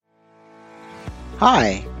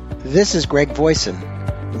Hi, this is Greg Voisin,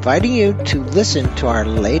 inviting you to listen to our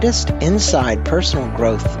latest Inside Personal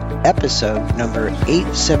Growth episode number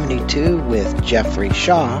 872 with Jeffrey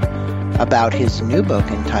Shaw about his new book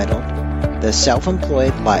entitled The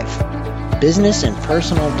Self-Employed Life, Business and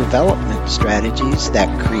Personal Development Strategies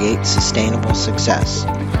That Create Sustainable Success.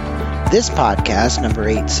 This podcast, number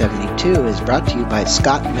 872, is brought to you by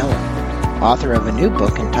Scott Miller, author of a new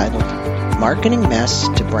book entitled Marketing Mess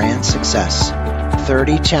to Brand Success,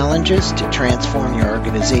 30 Challenges to Transform Your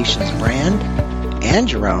Organization's Brand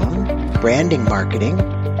and Your Own Branding Marketing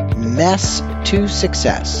Mess to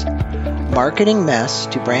Success. Marketing Mess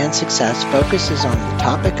to Brand Success focuses on the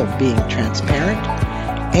topic of being transparent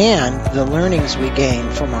and the learnings we gain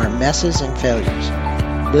from our messes and failures.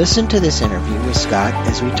 Listen to this interview with Scott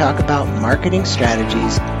as we talk about marketing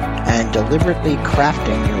strategies and deliberately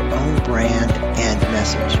crafting your own brand and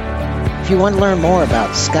message. If you want to learn more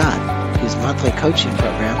about Scott, his monthly coaching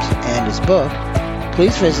programs, and his book,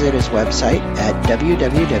 please visit his website at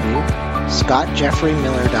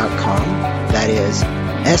www.scottjeffreymiller.com. That is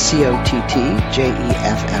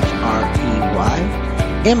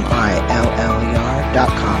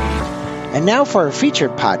SCOTTJEFFREYMILLER.com. And now for our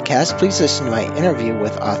featured podcast, please listen to my interview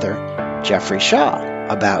with author Jeffrey Shaw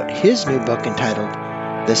about his new book entitled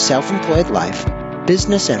The Self-Employed Life,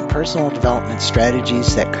 Business and Personal Development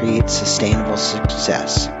Strategies That Create Sustainable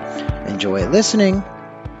Success. Enjoy listening.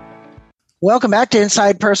 Welcome back to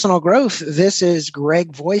Inside Personal Growth. This is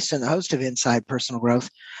Greg Voisin, the host of Inside Personal Growth.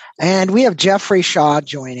 And we have Jeffrey Shaw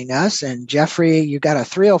joining us. And Jeffrey, you got a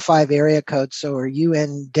 305 area code. So are you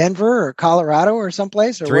in Denver or Colorado or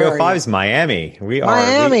someplace? Or 305 is Miami. We are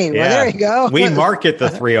Miami. Well, there you go. We market the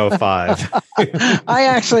 305.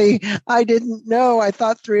 I didn't know. I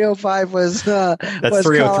thought 305 was That's was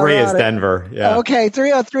 303 Colorado. is Denver. Yeah. Okay,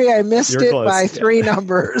 303. I missed You're it close. by three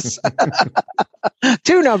numbers.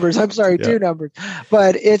 Two numbers. I'm sorry, two numbers.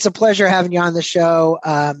 But it's a pleasure having you on the show.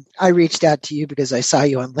 I reached out to you because I saw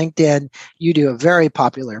you on LinkedIn. You do a very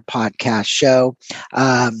popular podcast show.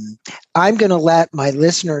 I'm going to let my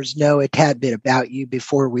listeners know a tad bit about you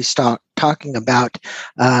before we start talking about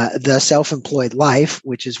The Self-Employed Life,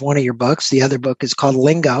 which is one of your books. The other book is called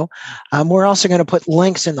Lingo. We're also going to put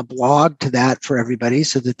links in the blog to that for everybody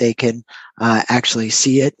so that they can actually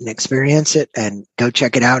see it and experience it and go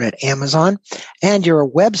check it out at Amazon. And your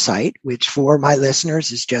website, which for my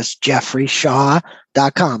listeners is just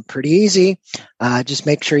jeffreyshaw.com. Pretty easy. Just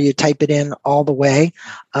make sure you type it in all the way.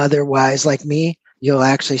 Otherwise, like me, you'll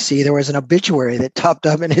actually see there was an obituary that topped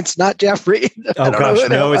up, and it's not Jeffrey. Oh, gosh.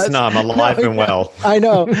 No, it's not. I'm alive and well. I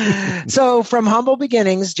know. So from humble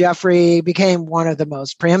beginnings, Jeffrey became one of the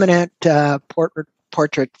most preeminent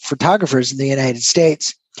portrait photographers in the United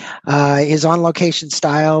States. His on-location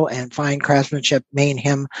style and fine craftsmanship made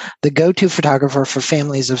him the go-to photographer for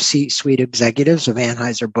families of C-suite executives of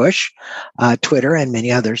Anheuser-Busch, Twitter, and many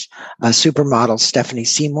others. Supermodel Stephanie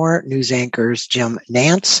Seymour, news anchors Jim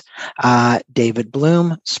Nantz, David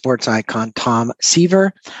Bloom, sports icon Tom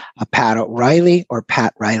Seaver, Pat Riley,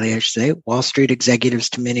 I should say, Wall Street executives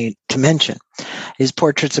to mention. His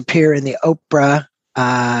portraits appear in the Oprah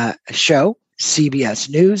show, CBS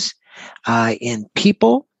News, in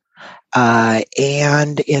People,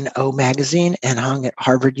 and in O Magazine, and hung at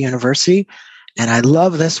Harvard University. And I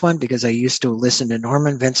love this one because I used to listen to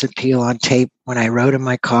Norman Vincent Peale on tape when I rode in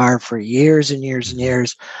my car for years and years and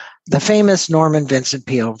years. The famous Norman Vincent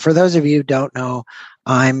Peale. For those of you who don't know,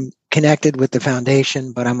 I'm connected with the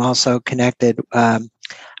foundation, but I'm also connected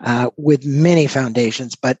with many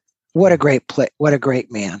foundations. But what a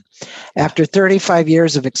great man. After 35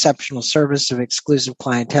 years of exceptional service of exclusive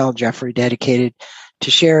clientele, Jeffrey dedicated to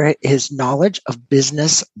share his knowledge of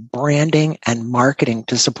business, branding, and marketing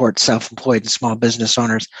to support self-employed and small business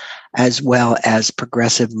owners, as well as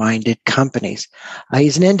progressive-minded companies.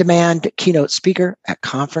 He's an in-demand keynote speaker at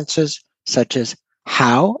conferences such as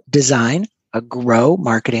How Design, Grow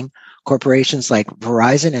Marketing, corporations like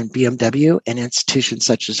Verizon and BMW, and institutions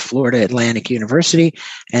such as Florida Atlantic University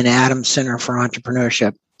and Adams Center for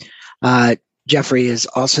Entrepreneurship. Jeffrey is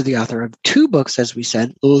also the author of two books, as we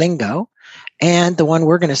said, Lingo, and the one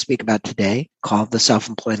we're going to speak about today called The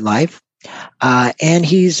Self-Employed Life. And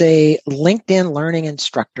he's a LinkedIn learning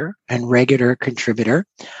instructor and regular contributor.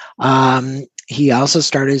 He also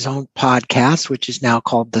started his own podcast, which is now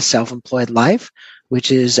called The Self-Employed Life,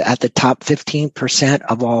 which is at the top 15%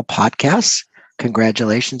 of all podcasts.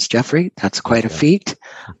 Congratulations, Jeffrey. That's quite a feat.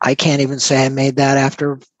 I can't even say I made that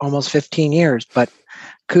after almost 15 years, but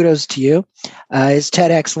kudos to you. His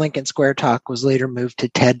TEDx Lincoln Square talk was later moved to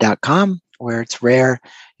TED.com, where it's rare.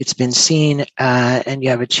 It's been seen, and you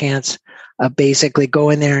have a chance basically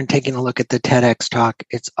going there and taking a look at the TEDx talk.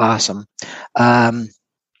 It's awesome.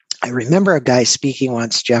 I remember a guy speaking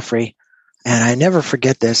once, Jeffrey, and I never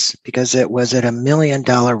forget this because it was at a $1 million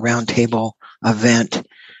roundtable event,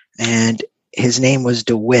 and his name was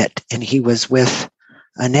DeWitt, and he was with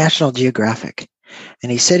National Geographic.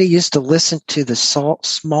 And he said he used to listen to the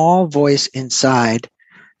small voice inside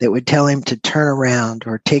that would tell him to turn around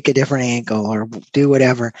or take a different angle or do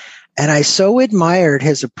whatever. And I so admired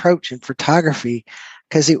his approach in photography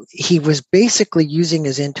because he was basically using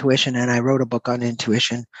his intuition. And I wrote a book on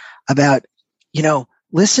intuition about,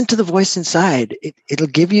 listen to the voice inside. It'll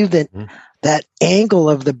give you that angle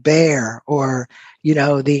of the bear or,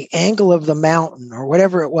 the angle of the mountain or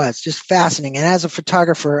whatever it was. Just fascinating. And as a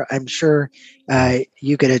photographer, I'm sure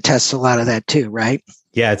you could attest to a lot of that too, right?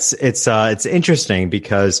 Yeah, it's interesting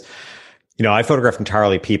because, I photograph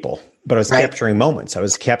entirely people, but I was capturing moments. I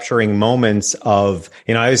was capturing moments of,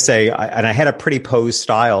 I always say, and I had a pretty pose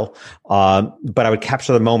style, but I would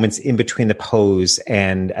capture the moments in between the pose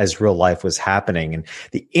and as real life was happening. And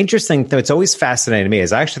the interesting thing, it's always fascinating to me,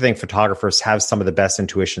 is I actually think photographers have some of the best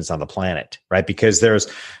intuitions on the planet, right? Because there's,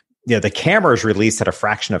 the camera is released at a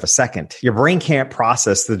fraction of a second. Your brain can't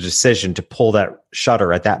process the decision to pull that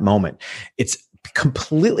shutter at that moment. It's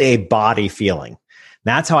completely a body feeling.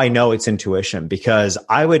 That's how I know it's intuition, because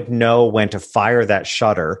I would know when to fire that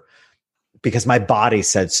shutter because my body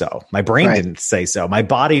said so. My brain didn't say so. My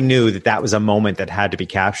body knew that was a moment that had to be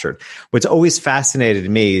captured. What's always fascinated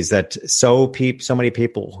me is that so many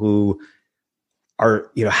people who are,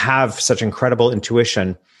 have such incredible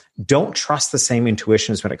intuition don't trust the same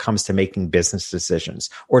intuitions when it comes to making business decisions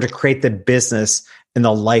or to create the business and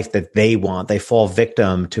the life that they want. They fall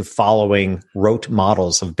victim to following rote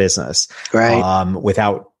models of business,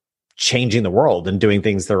 without changing the world and doing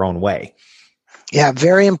things their own way. Yeah,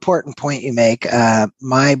 very important point you make.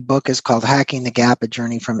 My book is called Hacking the Gap, A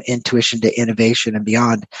Journey from Intuition to Innovation and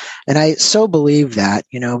Beyond. And I so believe that,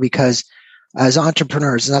 because as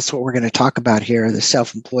entrepreneurs, and that's what we're going to talk about here, the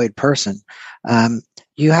self-employed person,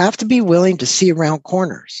 you have to be willing to see around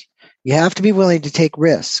corners. You have to be willing to take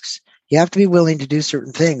risks. You have to be willing to do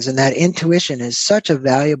certain things. And that intuition is such a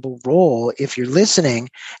valuable role if you're listening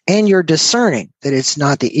and you're discerning that it's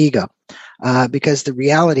not the ego. Because the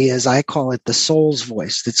reality is, I call it the soul's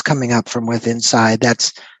voice that's coming up from within inside.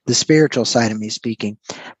 That's the spiritual side of me speaking.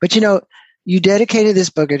 But you dedicated this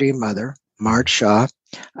book to your mother, Marge Shaw,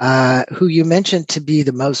 who you mentioned to be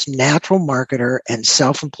the most natural marketer and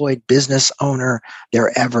self-employed business owner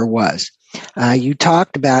there ever was. You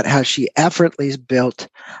talked about how she effortlessly built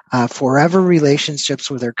forever relationships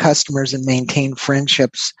with her customers and maintained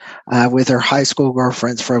friendships with her high school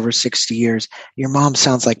girlfriends for over 60 years. Your mom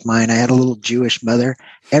sounds like mine. I had a little Jewish mother.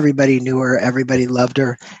 Everybody knew her. Everybody loved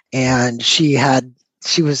her. And she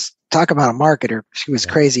was, talk about a marketer. She was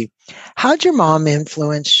crazy. How'd your mom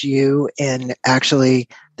influence you in actually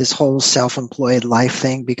this whole self-employed life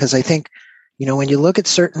thing? Because I think, when you look at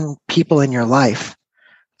certain people in your life,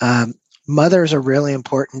 mothers are really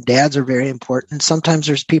important. Dads are very important. Sometimes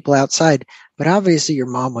there's people outside, but obviously your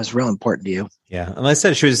mom was real important to you. Yeah. And like I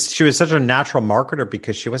said, she was such a natural marketer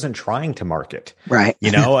because she wasn't trying to market. Right.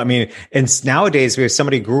 And nowadays we have so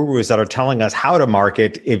many gurus that are telling us how to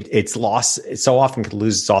market. It's lost. It so often could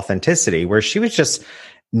lose its authenticity, where she was just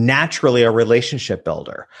naturally a relationship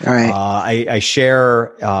builder. All right. I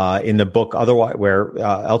share in the book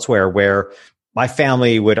elsewhere where my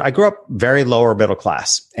family I grew up very lower middle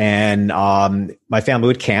class, and my family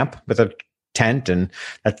would camp with a tent, and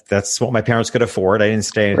that's what my parents could afford. I didn't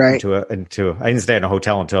stay I didn't stay in a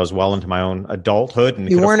hotel until I was well into my own adulthood. And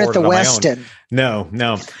you weren't at the Westin. No.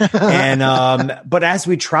 And but as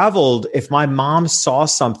we traveled, if my mom saw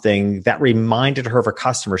something that reminded her of a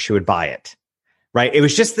customer, she would buy it. Right? It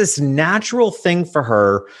was just this natural thing for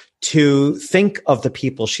her to think of the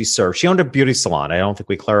people she served. She owned a beauty salon. I don't think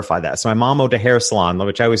we clarified that. So my mom owned a hair salon,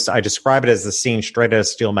 which I describe it as the scene straight out of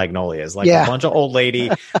Steel Magnolias, like a bunch of old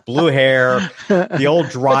lady, blue hair, the old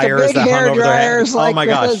dryers that hung over their head. Oh my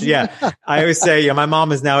gosh. Yeah. I always say, my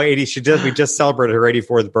mom is now 80. We just celebrated her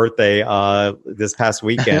 84th birthday, this past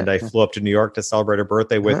weekend. I flew up to New York to celebrate her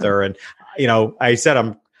birthday with her. And, I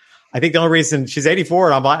said, I think the only reason she's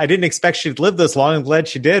 84, and I didn't expect she'd live this long. I'm glad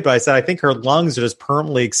she did. But I said, I think her lungs are just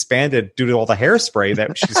permanently expanded due to all the hairspray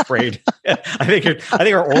that she sprayed. I think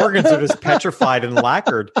her organs are just petrified and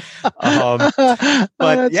lacquered. That's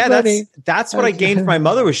what I gained from my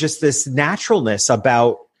mother, was just this naturalness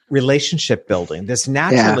about relationship building, this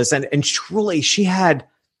naturalness. And truly she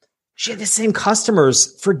she had the same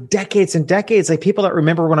customers for decades and decades, like people that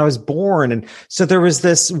remember when I was born. And so there was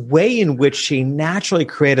this way in which she naturally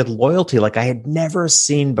created loyalty like I had never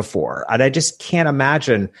seen before. And I just can't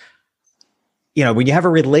imagine, when you have a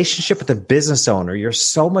relationship with a business owner, you're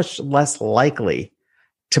so much less likely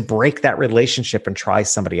to break that relationship and try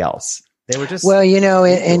somebody else. They were just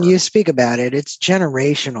and you speak about it. It's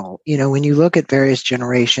generational. When you look at various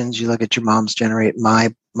generations, you look at your mom's generation.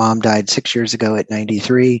 My mom died 6 years ago at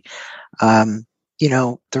 93. The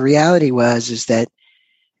reality is that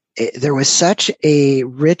there was such a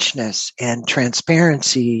richness and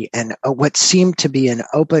transparency and what seemed to be an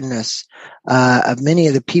openness of many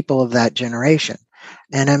of the people of that generation.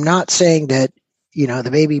 And I'm not saying that the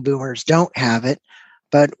baby boomers don't have it,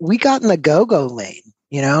 but we got in the go-go lane.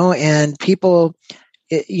 And people,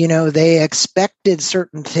 they expected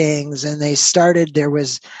certain things and they started, there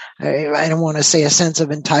was, I don't want to say a sense of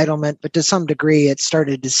entitlement, but to some degree it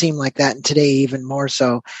started to seem like that, and today even more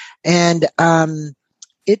so. And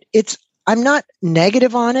it's, I'm not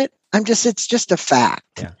negative on it. it's just a fact.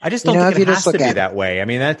 Yeah. I just don't think it has to be that way. I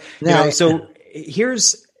mean, I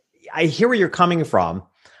hear where you're coming from.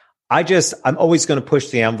 I'm always going to push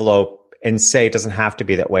the envelope and say it doesn't have to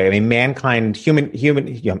be that way. I mean, mankind, humans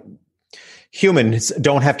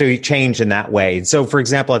don't have to change in that way. So, for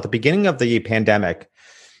example, at the beginning of the pandemic,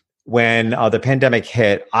 when the pandemic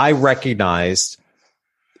hit, I recognized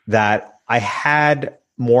that I had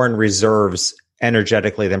more in reserves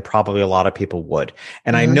energetically than probably a lot of people would.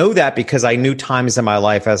 And I know that because I knew times in my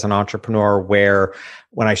life as an entrepreneur where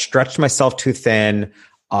when I stretched myself too thin,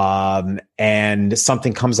 and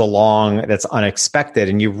something comes along that's unexpected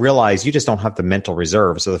and you realize you just don't have the mental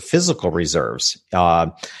reserves or the physical reserves.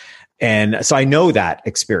 And so I know that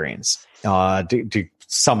experience. To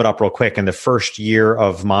sum it up real quick, in the first year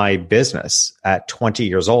of my business at 20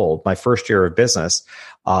 years old, my first year of business,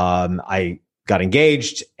 I got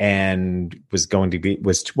engaged and was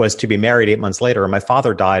to be married 8 months later. And my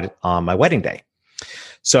father died on my wedding day.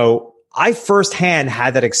 So I firsthand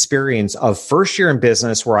had that experience of first year in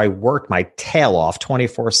business where I worked my tail off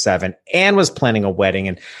 24/7 and was planning a wedding.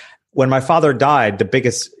 And when my father died, the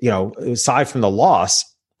biggest, aside from the loss,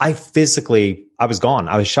 I was gone.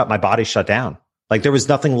 My body shut down. Like there was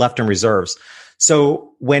nothing left in reserves.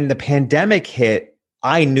 So when the pandemic hit,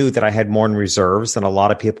 I knew that I had more in reserves than a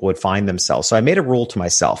lot of people would find themselves. So I made a rule to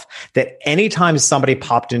myself that anytime somebody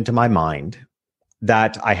popped into my mind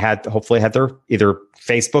that I hopefully had their either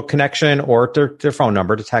Facebook connection or their phone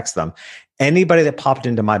number to text them. Anybody that popped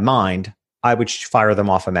into my mind, I would fire them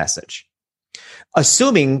off a message.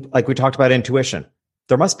 Assuming, like we talked about intuition,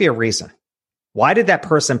 there must be a reason. Why did that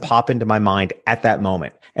person pop into my mind at that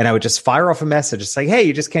moment? And I would just fire off a message and say, hey,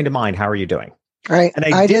 you just came to mind. How are you doing? Right. And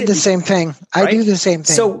I did the same thing. Right? I do the same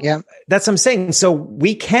thing. So that's what I'm saying. So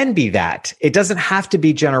we can be that. It doesn't have to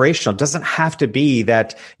be generational. It doesn't have to be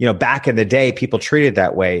that, back in the day, people treated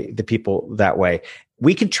the people that way.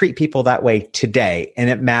 We can treat people that way today, and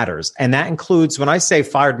it matters. And that includes, when I say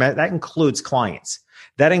fired, that includes clients.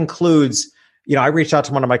 That includes, I reached out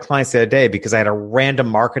to one of my clients the other day because I had a random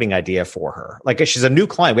marketing idea for her. Like, she's a new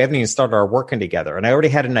client. We haven't even started our working together, and I already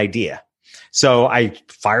had an idea. So I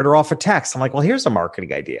fired her off a text. I'm like, well, here's a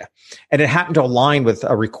marketing idea. And it happened to align with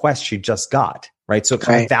a request she just got, right? So it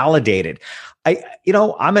kind of validated.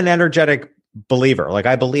 I'm an energetic believer. Like,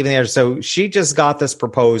 I believe in the energy. So she just got this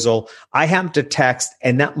proposal. I happened to text,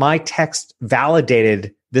 and that my text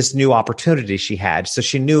validated this new opportunity she had. So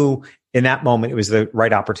she knew in that moment it was the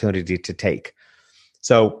right opportunity to take.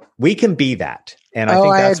 So we can be that. And I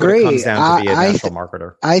think that's what it comes down to be a natural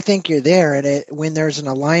marketer. I think you're there. And when there's an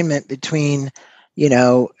alignment between,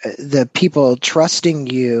 the people trusting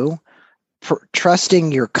you,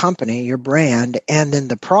 trusting your company, your brand, and then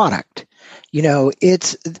the product,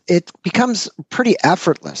 it becomes pretty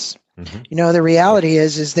effortless. Mm-hmm. The reality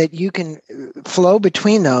is that you can flow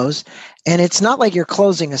between those, and it's not like you're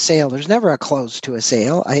closing a sale. There's never a close to a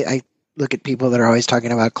sale. I look at people that are always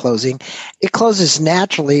talking about closing. It closes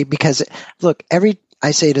naturally because, look,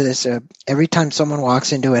 I say to this, every time someone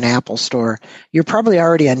walks into an Apple store, you're probably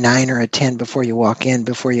already a 9 or a 10 before you walk in,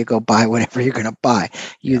 before you go buy whatever you're going to buy.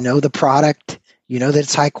 You know the product, you know that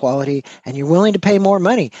it's high quality, and you're willing to pay more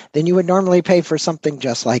money than you would normally pay for something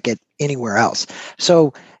just like it anywhere else.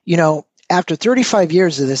 So, after 35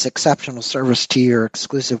 years of this exceptional service to your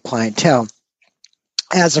exclusive clientele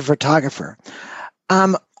as a photographer,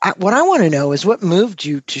 what I want to know is what moved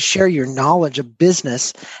you to share your knowledge of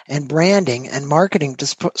business and branding and marketing to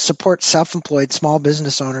support self-employed small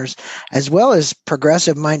business owners as well as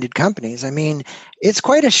progressive-minded companies. I mean, it's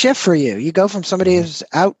quite a shift for you. You go from somebody who's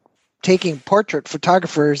out taking portrait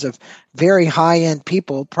photographers of very high-end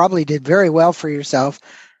people, probably did very well for yourself.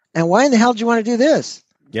 And why in the hell did you want to do this?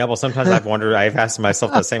 Yeah, well, sometimes I've asked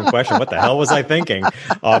myself the same question. What the hell was I thinking?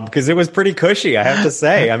 Because it was pretty cushy, I have to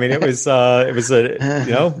say. I mean, it was not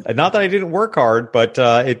that I didn't work hard, but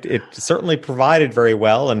it certainly provided very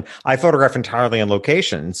well. And I photograph entirely on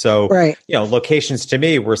location. So, right. Locations to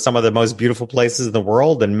me were some of the most beautiful places in the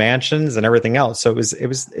world, and mansions and everything else. So it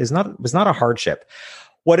was not a hardship.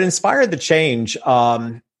 What inspired the change,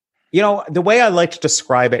 the way I like to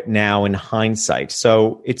describe it now in hindsight.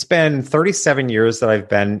 So it's been 37 years that I've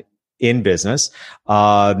been in business,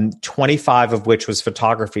 25 of which was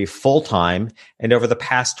photography full time. And over the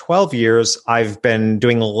past 12 years, I've been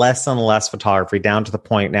doing less and less photography, down to the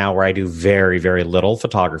point now where I do very, very little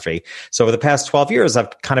photography. So over the past 12 years,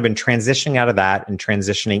 I've kind of been transitioning out of that and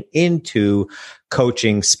transitioning into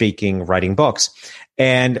coaching, speaking, writing books.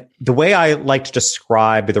 And the way I like to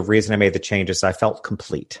describe the reason I made the changes, I felt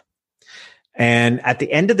complete. And at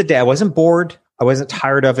the end of the day, I wasn't bored. I wasn't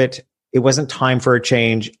tired of it. It wasn't time for a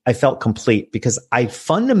change. I felt complete because I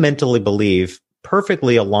fundamentally believe,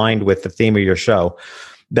 perfectly aligned with the theme of your show,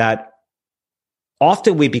 that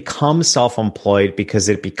often we become self-employed because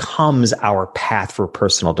it becomes our path for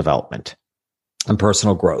personal development and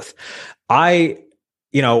personal growth. I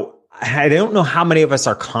don't know how many of us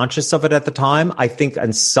are conscious of it at the time. I think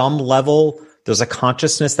on some level, there's a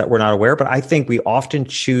consciousness that we're not aware, but I think we often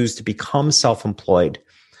choose to become self-employed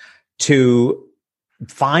to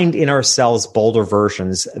find in ourselves bolder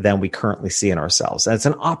versions than we currently see in ourselves. And it's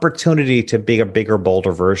an opportunity to be a bigger,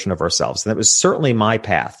 bolder version of ourselves. And that was certainly my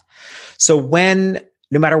path. So no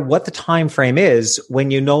matter what the time frame is, when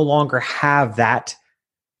you no longer have that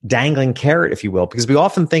dangling carrot, if you will, because we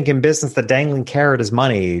often think in business, the dangling carrot is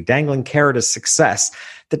money, dangling carrot is success.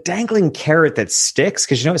 The dangling carrot that sticks,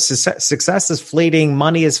 because success is fleeting,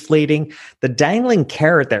 money is fleeting. The dangling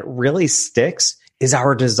carrot that really sticks is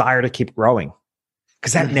our desire to keep growing,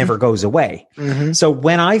 because that never goes away. Mm-hmm. So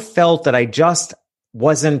when I felt that I just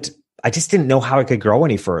didn't know how I could grow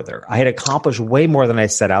any further. I had accomplished way more than I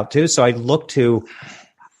set out to. So I looked to,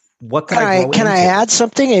 what can I grow into? I add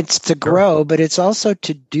something? It's to grow, but it's also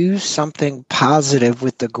to do something positive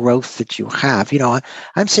with the growth that you have.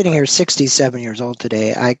 I'm sitting here 67 years old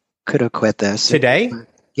today. I could have quit this. Today?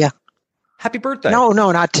 Yeah. Happy birthday. No,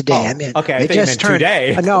 not today. Oh, I mean, okay, I just turned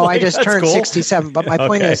today. No, I just turned cool. 67. But my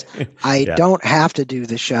point is, I don't have to do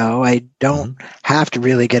the show. I don't have to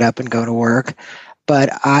really get up and go to work.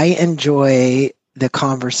 But I enjoy the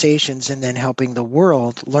conversations and then helping the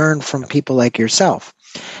world learn from people like yourself.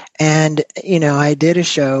 And, I did a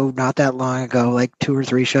show not that long ago, like 2 or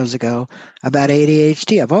 3 shows ago, about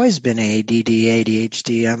ADHD. I've always been ADD,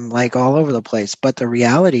 ADHD. I'm like all over the place. But the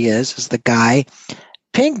reality is the guy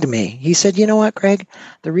pinged me. He said, you know what, Greg?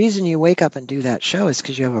 The reason you wake up and do that show is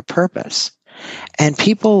because you have a purpose. And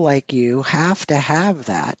people like you have to have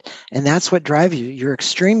that. And that's what drives you. You're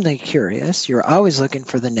extremely curious. You're always looking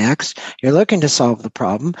for the next. You're looking to solve the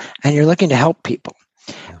problem, and you're looking to help people.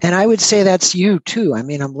 And I would say that's you too. I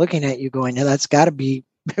mean, I'm looking at you going, that's got to be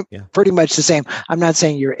pretty much the same. I'm not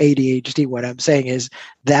saying you're ADHD. What I'm saying is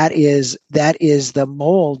that is the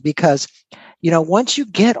mold, because, once you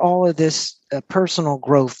get all of this personal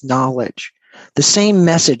growth knowledge, the same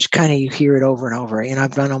message, kind of, you hear it over and over.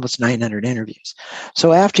 I've done almost 900 interviews.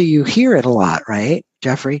 So after you hear it a lot, right,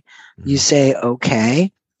 Jeffrey, you say,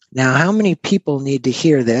 okay, now how many people need to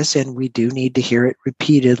hear this? And we do need to hear it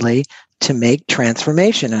repeatedly to make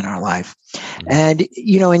transformation in our life. And,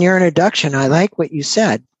 in your introduction, I like what you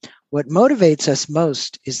said. What motivates us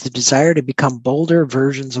most is the desire to become bolder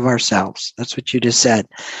versions of ourselves. That's what you just said.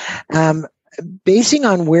 Basing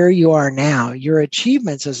on where you are now, your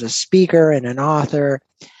achievements as a speaker and an author,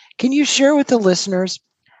 can you share with the listeners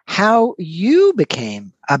how you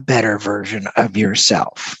became a better version of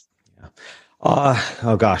yourself?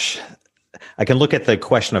 Oh gosh, I can look at the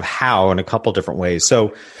question of how in a couple different ways.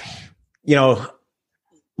 So,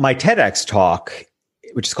 my TEDx talk,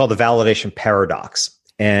 which is called the validation paradox,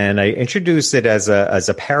 and I introduce it as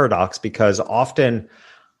a paradox because often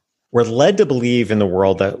we're led to believe in the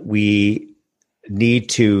world that we need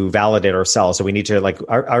to validate ourselves. So we need to,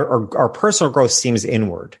 our personal growth seems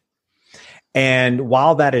inward. And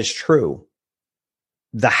while that is true,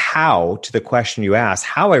 the how to the question you asked,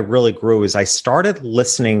 how I really grew is I started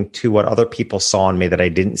listening to what other people saw in me that I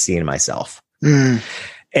didn't see in myself.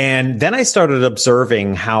 And then I started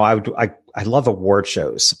observing how I love award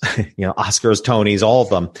shows, Oscars, Tonys, all of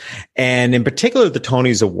them. And in particular, the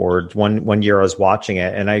Tonys Award, one year I was watching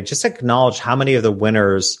it, and I just acknowledged how many of the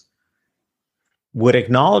winners would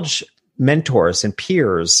acknowledge mentors and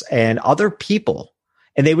peers and other people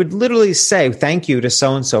And they would literally say, thank you to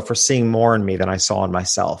so-and-so for seeing more in me than I saw in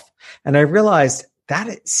myself. And I realized that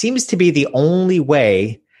it seems to be the only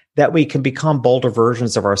way that we can become bolder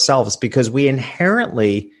versions of ourselves, because we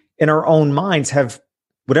inherently in our own minds have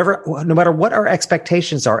whatever, no matter what our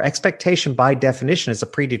expectations are, expectation by definition is a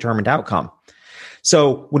predetermined outcome.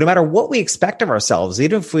 So no matter what we expect of ourselves,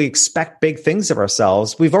 even if we expect big things of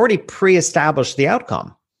ourselves, we've already pre-established the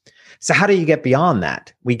outcome. So how do you get beyond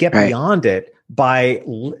that? We get beyond it by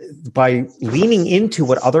leaning into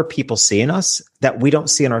what other people see in us that we don't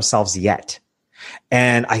see in ourselves yet.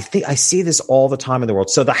 And I think I see this all the time in the world.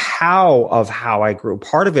 So the how of how I grew,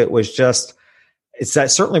 part of it was just,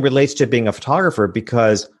 that certainly relates to being a photographer,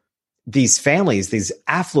 because these families, these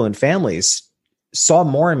affluent families, saw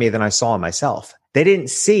more in me than I saw in myself. They didn't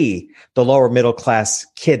see the lower middle class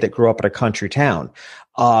kid that grew up in a country town,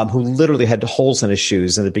 who literally had holes in his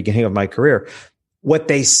shoes in the beginning of my career. What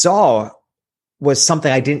they saw was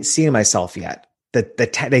something I didn't see in myself yet.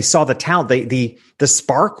 They saw the talent, the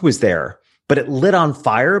spark was there, but it lit on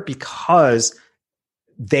fire because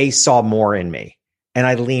they saw more in me, and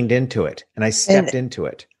I leaned into it and I stepped into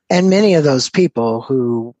it. And many of those people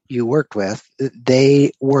who you worked with,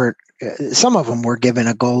 they weren't. Some of them were given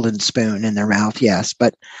a golden spoon in their mouth, yes,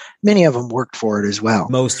 but many of them worked for it as well.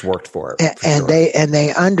 Most worked for it, and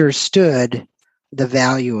they understood the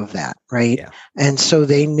value of that, right? Yeah. And so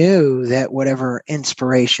they knew that whatever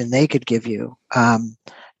inspiration they could give you,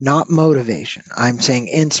 not motivation, I'm saying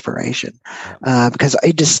inspiration, because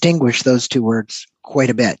I distinguish those two words quite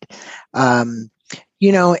a bit.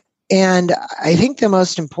 And I think the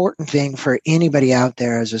most important thing for anybody out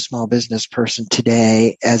there as a small business person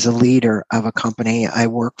today, as a leader of a company, I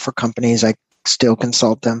work for companies, I still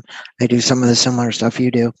consult them, I do some of the similar stuff you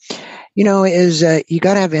do, is you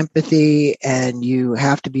got to have empathy, and you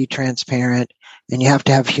have to be transparent, and you have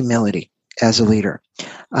to have humility as a leader.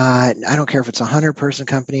 I don't care if it's a 100-person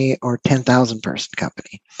company or 10,000-person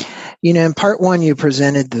company. In part one, you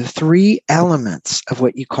presented the 3 elements of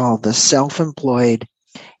what you call the self-employed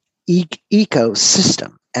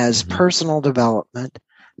ecosystem as personal development,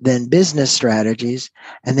 then business strategies,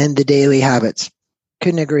 and then the daily habits.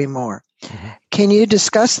 Couldn't agree more. Can you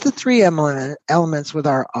discuss the 3 elements with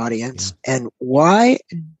our audience, and why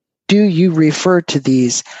do you refer to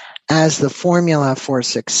these as the formula for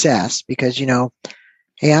success? Because,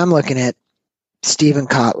 hey, I'm looking at Stephen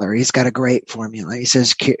Kotler. He's got a great formula. He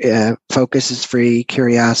says, focus is free,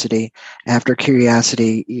 curiosity. After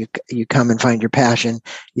curiosity, you come and find your passion.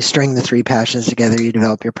 You string the 3 passions together, you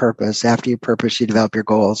develop your purpose. After your purpose, you develop your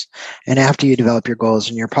goals. And after you develop your goals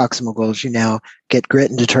and your proximal goals, you now get grit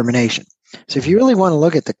and determination. So if you really want to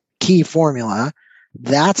look at the key formula,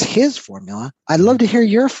 that's his formula. I'd love to hear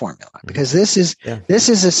your formula, because this is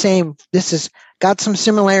the same. This has got some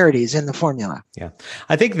similarities in the formula. Yeah.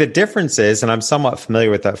 I think the difference is, and I'm somewhat familiar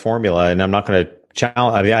with that formula, and I'm not going to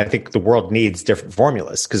challenge. I mean, I think the world needs different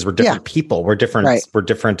formulas, because we're different people. We're different. Right. We're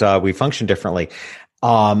different. We function differently.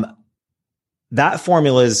 That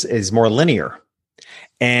formula is more linear,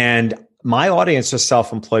 and my audience are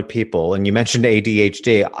self-employed people. And you mentioned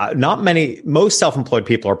ADHD. Most self-employed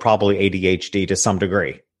people are probably ADHD to some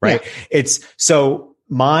degree, right? Yeah. So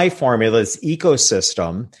my formula's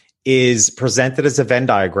ecosystem is presented as a Venn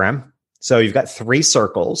diagram. So you've got 3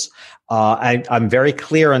 circles. I'm very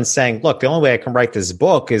clear on saying, look, the only way I can write this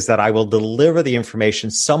book is that I will deliver the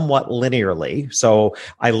information somewhat linearly. So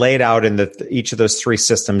I laid out in each of those 3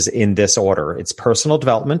 systems in this order. It's personal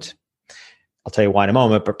development. I'll tell you why in a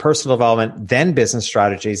moment, but personal development, then business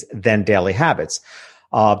strategies, then daily habits.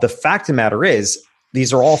 The fact of the matter is,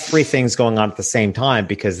 these are all 3 things going on at the same time,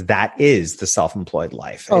 because that is the self-employed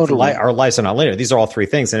life. Totally. Our lives are not linear. These are all 3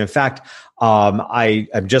 things. And in fact, I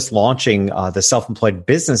am just launching the Self-Employed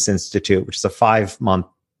Business Institute, which is a 5-month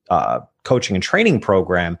coaching and training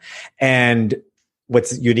program. And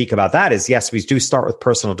what's unique about that is, yes, we do start with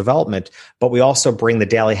personal development, but we also bring the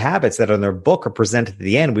daily habits that are in their book are presented at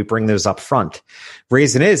the end. We bring those up front.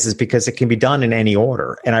 Reason is because it can be done in any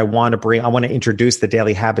order. And I want to introduce the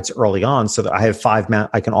daily habits early on, so that I have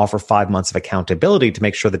I can offer 5 months of accountability to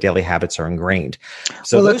make sure the daily habits are ingrained.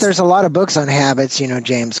 So look, there's a lot of books on habits,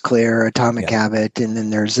 James Clear, Atomic Habit. And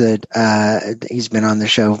then there's he's been on the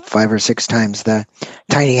show 5 or 6 times, the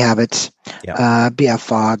Tiny Habits, B.F.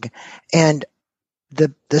 Fogg. And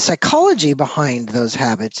the psychology behind those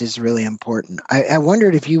habits is really important. I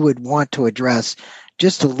wondered if you would want to address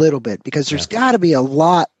just a little bit, because there's got to be a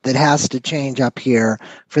lot that has to change up here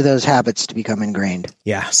for those habits to become ingrained.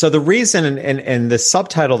 Yeah. So the reason, and the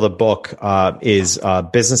subtitle of the book is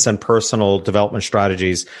Business and Personal Development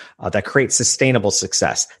Strategies that Create Sustainable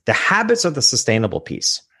Success. The habits are the sustainable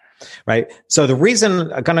piece. right? So the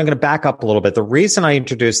reason, I'm going to back up a little bit. The reason I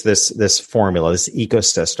introduced this formula, this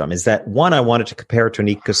ecosystem, is that one, I wanted to compare it to an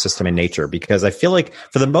ecosystem in nature, because I feel like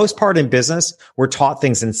for the most part in business, we're taught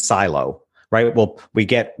things in silo, right? Well, we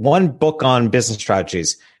get one book on business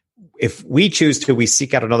strategies. If we choose to, we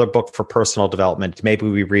seek out another book for personal development. Maybe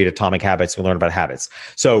we read Atomic Habits, we learn about habits.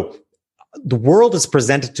 So the world is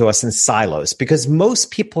presented to us in silos because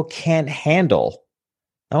most people can't handle,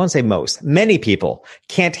 I won't say most, many people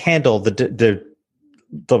can't handle the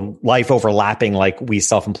life overlapping like we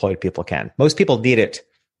self-employed people can. Most people need it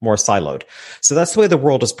more siloed. So that's the way the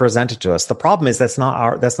world is presented to us. The problem is that's not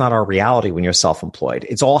our reality when you're self-employed.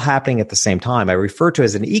 It's all happening at the same time. I refer to it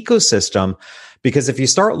as an ecosystem because if you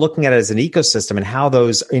start looking at it as an ecosystem and how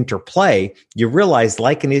those interplay, you realize,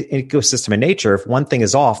 like an ecosystem in nature, if one thing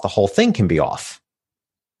is off, the whole thing can be off.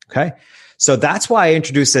 Okay. So that's why I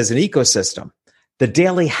introduced it as an ecosystem. The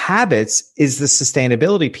daily habits is the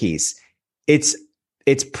sustainability piece. It's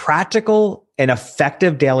practical and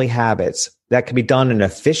effective daily habits that can be done in an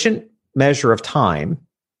efficient measure of time,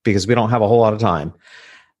 because we don't have a whole lot of time,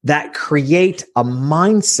 that create a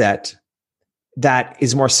mindset that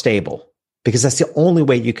is more stable, because that's the only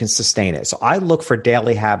way you can sustain it. So I look for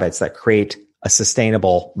daily habits that create a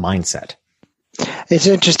sustainable mindset. It's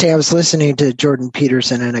interesting. I was listening to Jordan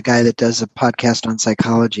Peterson and a guy that does a podcast on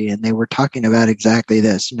psychology, and they were talking about exactly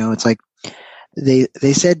this. It's like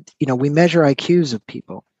they said, we measure IQs of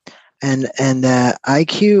people, and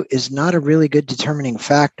IQ is not a really good determining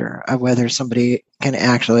factor of whether somebody can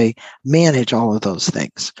actually manage all of those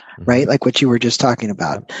things, right? Like what you were just talking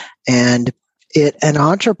about. And an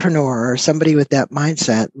entrepreneur or somebody with that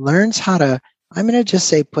mindset learns how to, I'm going to just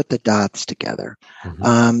say, put the dots together.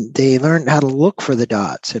 They learn how to look for the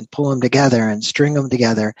dots and pull them together and string them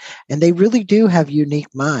together. And they really do have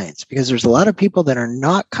unique minds, because there's a lot of people that are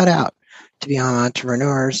not cut out to be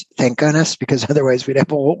entrepreneurs, thank goodness, because otherwise we'd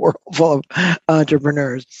have a whole world full of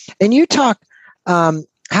entrepreneurs. And you talk,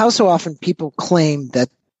 how so often people claim that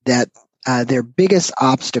their biggest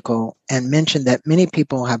obstacle, and mention that many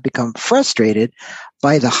people have become frustrated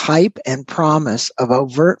by the hype and promise of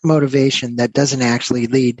overt motivation that doesn't actually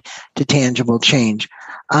lead to tangible change.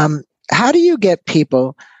 How do you get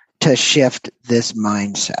people to shift this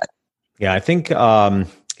mindset? Yeah, I think,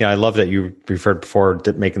 I love that you referred before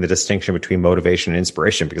to making the distinction between motivation and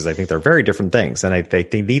inspiration, because I think they're very different things, and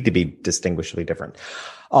they need to be distinguishably different.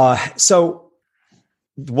 So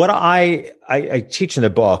what I teach in the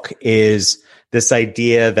book is this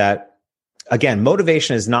idea that, again,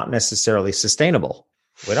 motivation is not necessarily sustainable.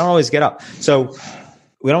 We don't always get up. So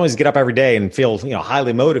we don't always get up every day and feel,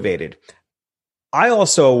 highly motivated. I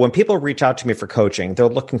also, when people reach out to me for coaching, they're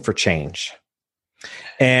looking for change.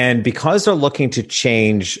 And because they're looking to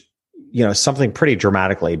change, something pretty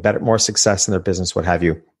dramatically, better, more success in their business, what have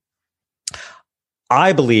you,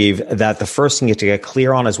 I believe that the first thing you have to get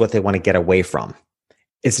clear on is what they want to get away from.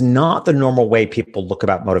 It's not the normal way people look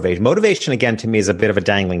about motivation. Motivation, again, to me, is a bit of a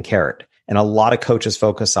dangling carrot. And a lot of coaches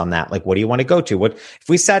focus on that. Like, what do you want to go to? If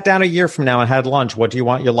we sat down a year from now and had lunch, what do you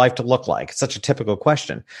want your life to look like? It's such a typical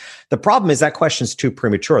question. The problem is that question's too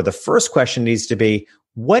premature. The first question needs to be,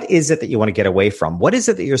 what is it that you want to get away from? What is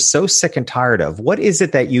it that you're so sick and tired of? What is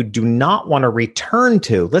it that you do not want to return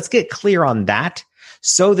to? Let's get clear on that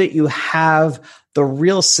so that you have the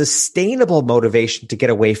real sustainable motivation to get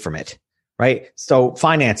away from it, right? So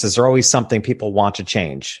finances are always something people want to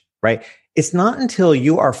change, right? It's not until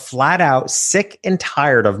you are flat out sick and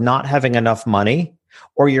tired of not having enough money,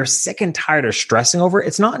 or you're sick and tired of stressing over it.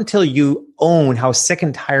 It's not until you own how sick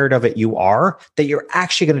and tired of it you are that you're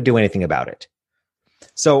actually going to do anything about it.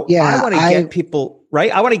 So I want to get people,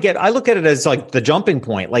 right? I look at it as like the jumping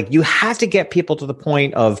point. Like, you have to get people to the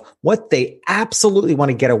point of what they absolutely want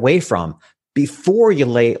to get away from before you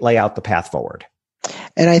lay out the path forward.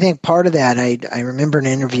 And I think part of that, I remember an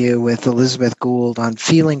interview with Elizabeth Gould on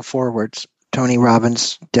Feeling Forwards. Tony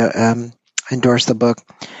Robbins endorsed the book.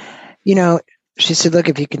 She said, look,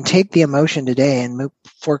 if you can take the emotion today and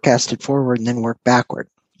forecast it forward and then work backward,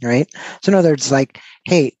 right? So in other words, like,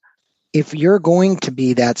 hey, if you're going to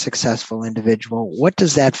be that successful individual, what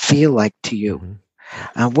does that feel like to you?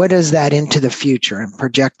 Mm-hmm. What is that into the future, and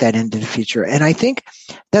project that into the future? And I think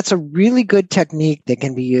that's a really good technique that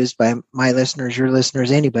can be used by my listeners, your listeners,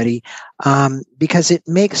 anybody, because it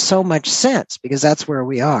makes so much sense, because that's where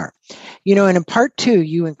we are. And in part 2,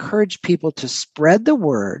 you encourage people to spread the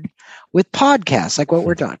word with podcasts, like what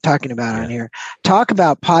we're talking about on here. Talk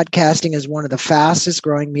about podcasting as one of the fastest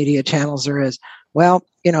growing media channels there is. Well,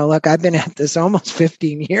 look, I've been at this almost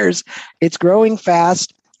 15 years. It's growing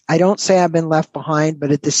fast. I don't say I've been left behind,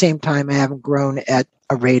 but at the same time, I haven't grown at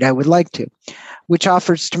a rate I would like to, which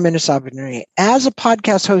offers tremendous opportunity. As a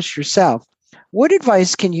podcast host yourself, what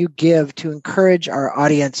advice can you give to encourage our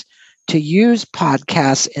audience to use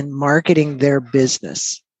podcasts in marketing their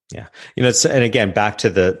business? Yeah. And again, back to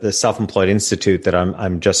the Self-Employed Institute that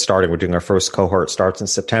I'm just starting. We're doing our first cohort, starts in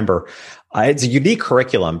September. It's a unique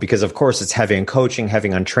curriculum because, of course, it's heavy on coaching,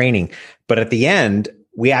 heavy on training. But at the end,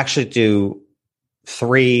 we actually do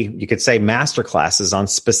 3, you could say, master classes on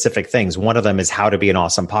specific things. One of them is how to be an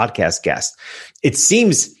awesome podcast guest. It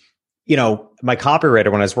seems, my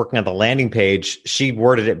copywriter, when I was working on the landing page, she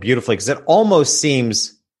worded it beautifully because it almost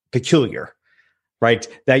seems peculiar, right?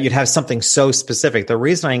 That you'd have something so specific. The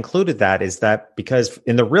reason I included that is that because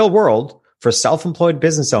in the real world, for self-employed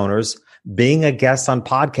business owners, being a guest on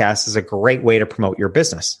podcasts is a great way to promote your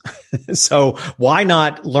business. So why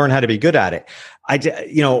not learn how to be good at it?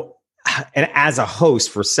 And as a host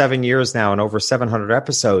for 7 years now and over 700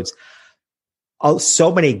 episodes,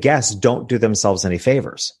 so many guests don't do themselves any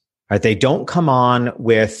favors, right? They don't come on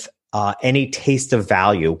with any taste of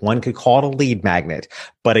value. One could call it a lead magnet.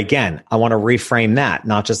 But again, I want to reframe that,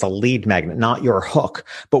 not just a lead magnet, not your hook,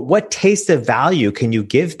 but what taste of value can you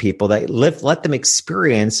give people that let them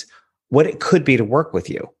experience what it could be to work with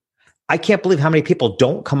you? I can't believe how many people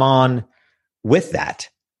don't come on with that,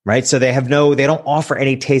 right? So they don't offer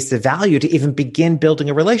any taste of value to even begin building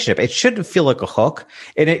a relationship. It shouldn't feel like a hook,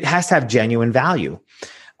 and it has to have genuine value.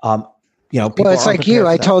 Well, it's like you.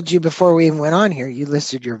 I told you before we even went on here, you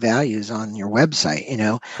listed your values on your website,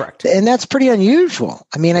 Correct. And that's pretty unusual.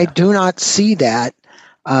 I mean, I do not see that.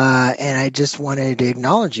 And I just wanted to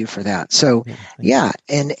acknowledge you for that. So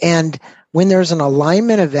And when there's an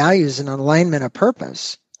alignment of values and an alignment of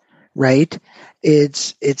purpose, right?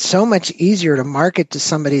 It's so much easier to market to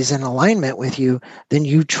somebody's in alignment with you than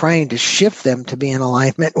you trying to shift them to be in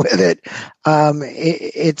alignment with it.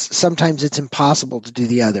 Sometimes it's impossible to do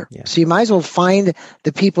the other. Yeah. So you might as well find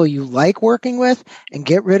the people you like working with and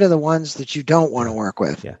get rid of the ones that you don't want to work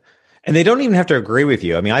with. Yeah. And they don't even have to agree with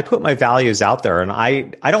you. I mean, I put my values out there, and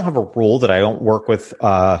I don't have a rule that I don't work with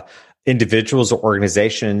individuals or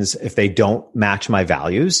organizations if they don't match my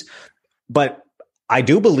values. But I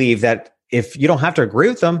do believe that if you don't have to agree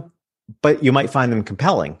with them, but you might find them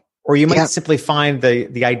compelling, or you might simply find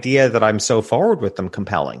the idea that I'm so forward with them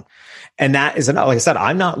compelling. And that is, like I said,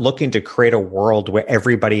 I'm not looking to create a world where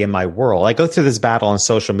everybody in my world, I go through this battle on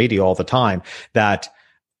social media all the time that,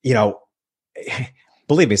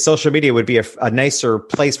 believe me, social media would be a nicer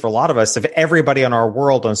place for a lot of us if everybody in our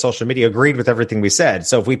world on social media agreed with everything we said.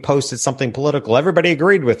 So if we posted something political, everybody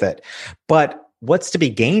agreed with it. But what's to be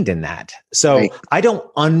gained in that? So right. I don't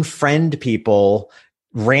unfriend people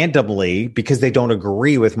randomly because they don't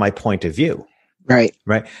agree with my point of view. Right.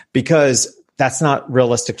 Right. Because that's not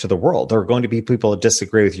realistic to the world. There are going to be people that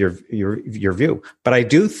disagree with your view. But I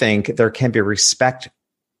do think there can be respect,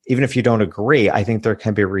 even if you don't agree. I think there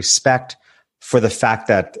can be respect for the fact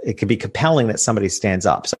that it can be compelling that somebody stands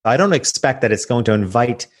up. So I don't expect that it's going to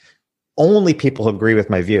invite only people who agree with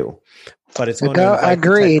my view. But it's going to invite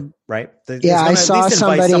agreed, right? I saw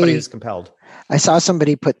somebody who's compelled. I saw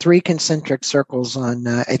somebody put 3 concentric circles on,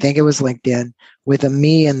 I think it was LinkedIn, with a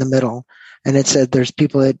me in the middle. And it said there's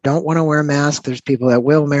people that don't want to wear a mask. There's people that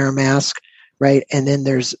will wear a mask, right? And then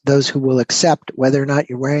there's those who will accept whether or not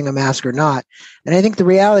you're wearing a mask or not. And I think the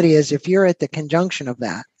reality is if you're at the conjunction of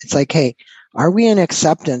that, it's like, hey, are we in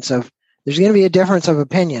acceptance of, there's going to be a difference of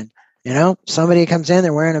opinion. Somebody comes in,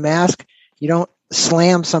 they're wearing a mask. You don't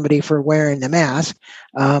slam somebody for wearing the mask.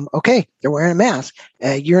 Okay, they're wearing a mask.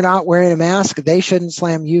 You're not wearing a mask. They shouldn't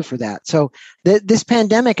slam you for that. So this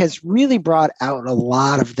pandemic has really brought out a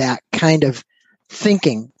lot of that kind of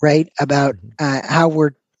thinking, right, about how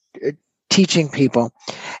we're teaching people.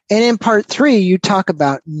 And in part 3, you talk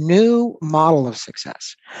about new model of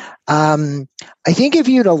success. I think if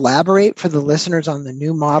you'd elaborate for the listeners on the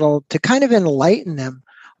new model to kind of enlighten them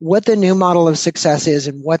what the new model of success is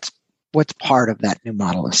and what's part of that new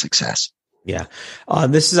model of success. Yeah.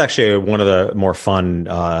 This is actually one of the more fun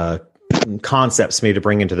concepts for me to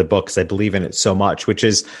bring into the book because I believe in it so much, which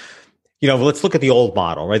is, let's look at the old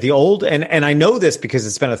model, right? The old, and I know this because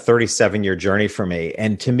it's been a 37-year journey for me.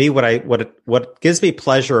 And to me, what gives me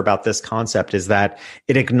pleasure about this concept is that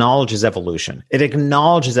it acknowledges evolution. It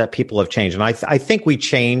acknowledges that people have changed. And I think we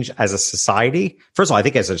change as a society. First of all, I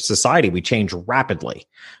think as a society, we change rapidly.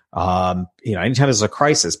 Anytime there's a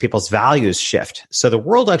crisis, people's values shift. So the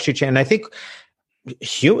world actually changed. And I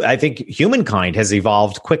think humankind has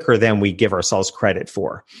evolved quicker than we give ourselves credit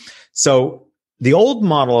for. So the old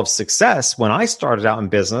model of success when I started out in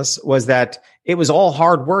business was that it was all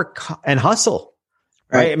hard work and hustle,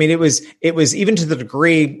 Right. I mean, it was even to the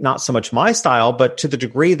degree, not so much my style, but to the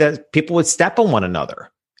degree that people would step on one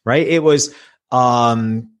another. Right. It was,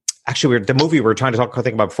 actually, the movie we were trying to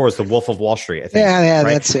think about before is The Wolf of Wall Street, I think. Yeah,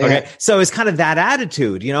 right? that's it. Okay. So it's kind of that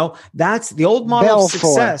attitude, that's the old model of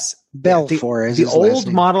success. Belfour the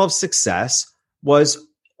old model of success was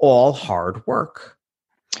all hard work.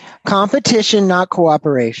 Competition, not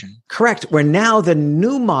cooperation. Correct. Where now the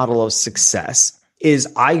new model of success is,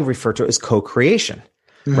 I refer to it as co-creation.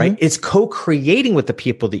 Right. It's co-creating with the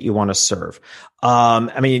people that you want to serve.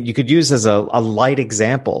 I mean, you could use as a light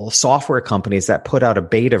example, software companies that put out a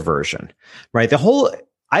beta version, right?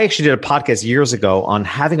 I actually did a podcast years ago on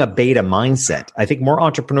having a beta mindset. I think more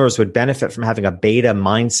entrepreneurs would benefit from having a beta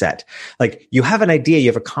mindset. Like, you have an idea, you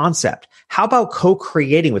have a concept. How about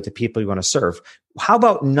co-creating with the people you want to serve? How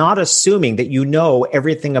about not assuming that you know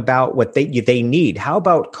everything about what they need? How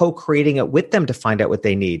about co-creating it with them to find out what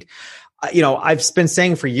they need? I've been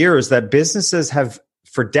saying for years that businesses have,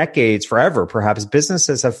 for decades, forever, perhaps,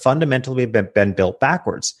 businesses have fundamentally been built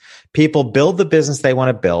backwards. People build the business they want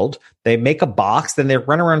to build. They make a box, then they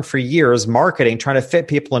run around for years marketing, trying to fit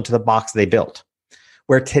people into the box they built.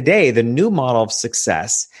 Where today, the new model of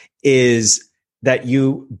success is that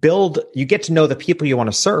you get to know the people you want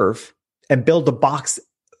to serve and build a box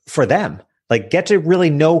for them. Like, get to really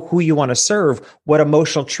know who you want to serve, what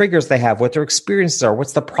emotional triggers they have, what their experiences are,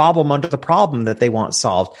 what's the problem under the problem that they want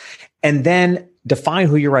solved, and then define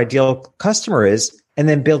who your ideal customer is, and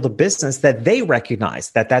then build a business that they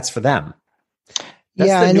recognize that's for them.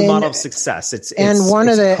 That's the new model of success. It's one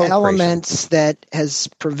of the co-creation. Elements that has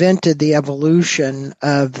prevented the evolution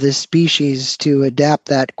of the species to adapt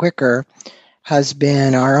that quicker has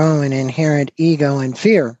been our own inherent ego and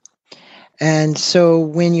fear. And so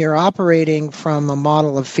when you're operating from a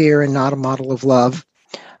model of fear and not a model of love,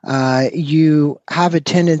 you have a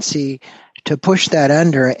tendency to push that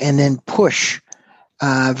under and then push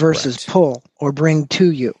versus pull or bring to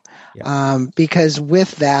you. Yeah. Because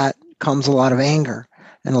with that comes a lot of anger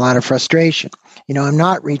and a lot of frustration. I'm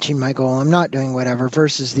not reaching my goal. I'm not doing whatever,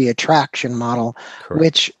 versus the attraction model,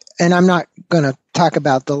 Correct. And I'm not going to talk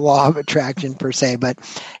about the law of attraction per se, but,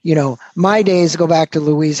 my days go back to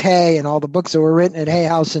Louise Hay and all the books that were written at Hay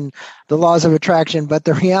House and the laws of attraction. But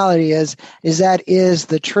the reality is that is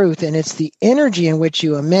the truth. And it's the energy in which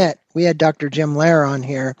you emit. We had Dr. Jim Lehrer on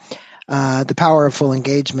here. The Power of Full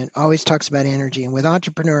Engagement always talks about energy. And with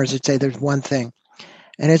entrepreneurs, I'd say there's one thing,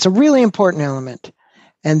 and it's a really important element.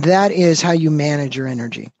 And that is how you manage your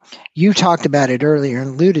energy. You talked about it earlier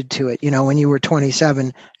and alluded to it. When you were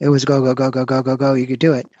 27, it was go, go, go, go, go, go, go. You could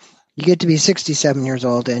do it. You get to be 67 years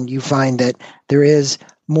old and you find that there is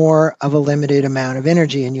more of a limited amount of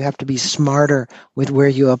energy, and you have to be smarter with where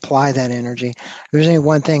you apply that energy. There's only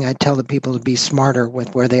one thing I tell the people: to be smarter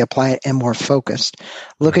with where they apply it and more focused.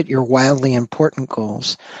 Look at your wildly important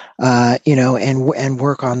goals, and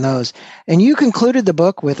work on those. And you concluded the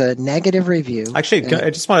book with a negative review. Actually, I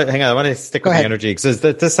just want to hang on. I want to stick with the energy, because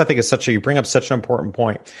this, I think, is you bring up such an important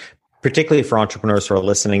point, particularly for entrepreneurs who are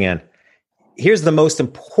listening in. Here's the most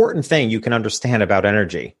important thing you can understand about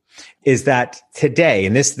energy, is that today,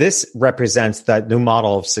 and this represents that new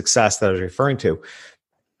model of success that I was referring to,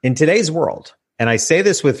 in today's world, and I say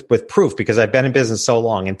this with proof because I've been in business so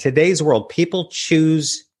long, in today's world, people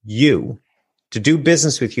choose you to do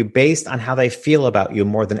business with you based on how they feel about you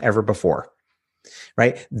more than ever before,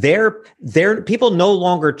 right? People no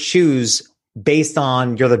longer choose based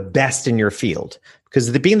on you're the best in your field,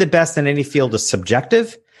 because being the best in any field is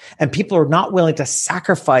subjective, and people are not willing to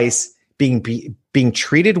sacrifice being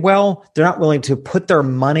treated well. They're not willing to put their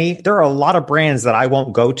money. There are a lot of brands that I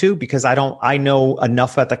won't go to because I know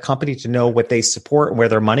enough about the company to know what they support and where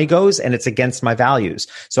their money goes, and it's against my values.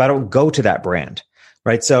 So I don't go to that brand,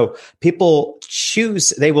 right? So people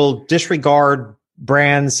they will disregard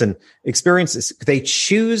brands and experiences. They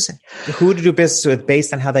choose who to do business with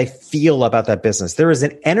based on how they feel about that business. There is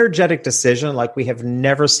an energetic decision like we have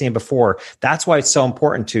never seen before. That's why it's so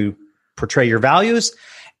important to portray your values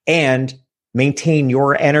and maintain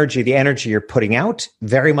your energy. The energy you're putting out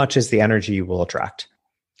very much is the energy you will attract.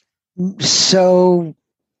 So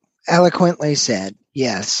eloquently said.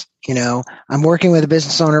 Yes. I'm working with a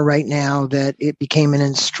business owner right now that it became an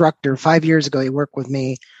instructor. 5 years ago, he worked with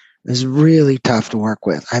me. It was really tough to work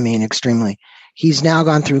with. I mean, extremely. He's now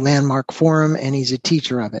gone through Landmark Forum and he's a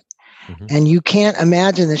teacher of it. Mm-hmm. And you can't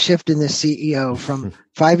imagine the shift in the CEO from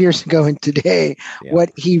 5 years ago and today,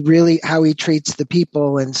 how he treats the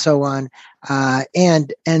people and so on,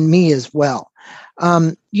 and me as well.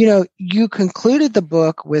 You concluded the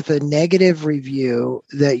book with a negative review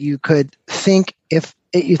that you could think, if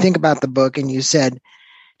you think about the book and you said,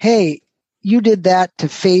 hey, you did that to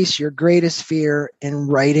face your greatest fear in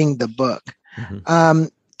writing the book. Mm-hmm.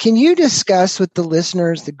 Can you discuss with the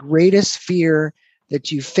listeners the greatest fear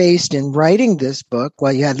that you faced in writing this book?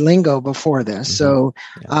 Well, you had Lingo before this, mm-hmm. So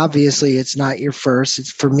obviously it's not your first.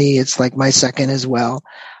 It's, for me, it's like my second as well.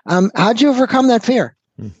 How'd you overcome that fear?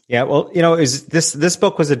 Yeah, well, this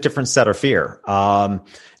book was a different set of fear.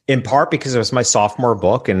 In part because it was my sophomore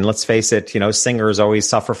book, and let's face it, singers always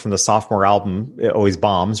suffer from the sophomore album. It always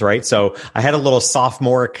bombs, right? So I had a little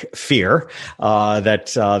sophomoric fear that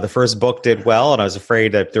the first book did well, and I was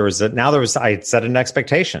afraid that I had set an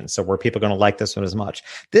expectation. So were people going to like this one as much?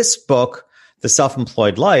 This book, The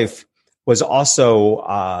Self-Employed Life, was also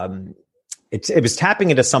it was tapping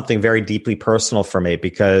into something very deeply personal for me,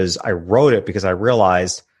 because I wrote it because I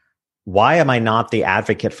realized, why am I not the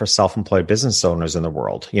advocate for self-employed business owners in the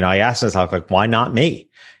world? I asked myself, like, why not me?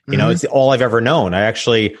 Mm-hmm. It's all I've ever known.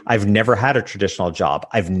 I've never had a traditional job.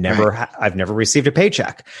 I've never received a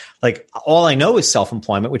paycheck. Like, all I know is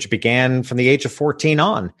self-employment, which began from the age of 14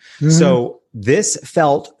 on. Mm-hmm. So this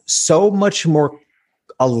felt so much more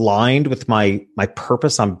aligned with my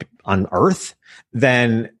purpose on earth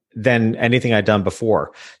than anything I'd done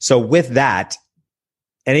before. So with that,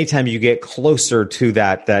 anytime you get closer to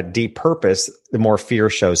that deep purpose, the more fear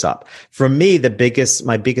shows up. For me,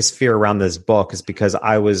 my biggest fear around this book is because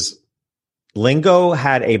Lingo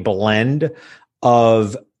had a blend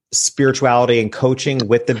of spirituality and coaching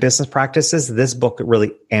with the business practices. This book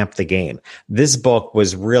really amped the game. This book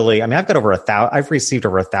was really, I've received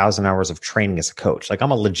over 1,000 hours of training as a coach. Like,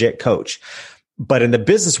 I'm a legit coach, but in the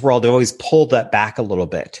business world, they always pulled that back a little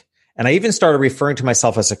bit. And I even started referring to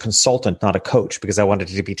myself as a consultant, not a coach, because I wanted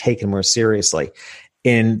it to be taken more seriously.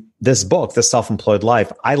 In this book, The Self-Employed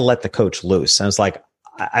Life, I let the coach loose. And I was like,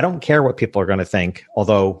 I don't care what people are going to think,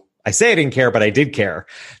 although I say I didn't care, but I did care.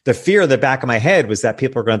 The fear in the back of my head was that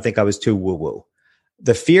people are going to think I was too woo-woo.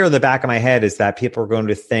 The fear in the back of my head is that people are going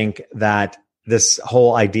to think that this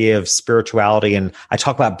whole idea of spirituality, and I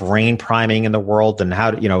talk about brain priming in the world and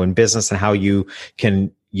how, in business, and how you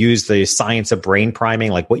can use the science of brain priming,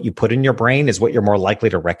 like what you put in your brain is what you're more likely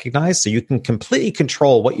to recognize. So you can completely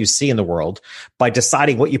control what you see in the world by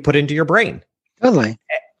deciding what you put into your brain. Totally.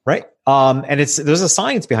 Right. And there's a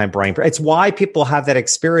science behind brain. It's why people have that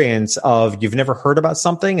experience of, you've never heard about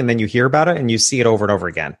something and then you hear about it and you see it over and over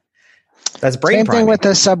again. That's brain priming. Same thing with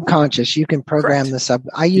the subconscious. You can program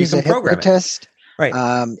I use a hypnotist. Right.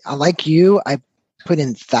 Like you, I put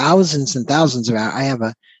in thousands and thousands of hours. I have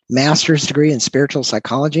a master's degree in spiritual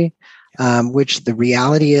psychology, which the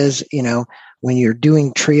reality is, when you're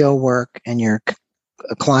doing trio work and you're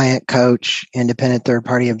a client, coach, independent third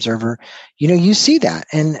party observer, you see that.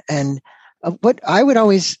 And what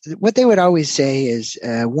they would always say is,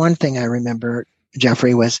 one thing I remember,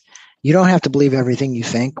 Jeffrey, was, you don't have to believe everything you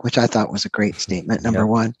think, which I thought was a great statement. Number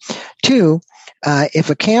one. Two, if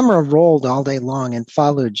a camera rolled all day long and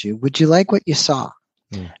followed you, would you like what you saw?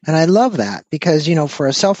 And I love that, because, for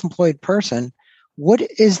a self-employed person, what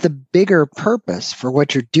is the bigger purpose for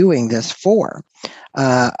what you're doing this for,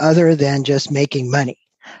 other than just making money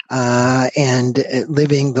and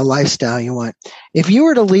living the lifestyle you want? If you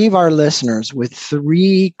were to leave our listeners with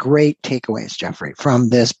 3 great takeaways, Jeffrey, from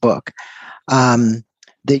this book,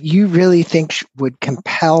 that you really think would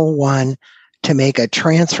compel one to make a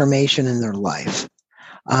transformation in their life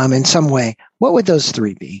in some way, what would those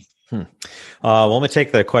 3 be? Well, let me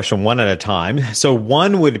take the question one at a time. So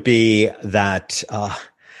one would be that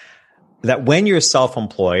that when you're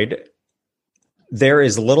self-employed, there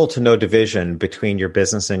is little to no division between your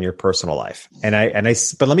business and your personal life.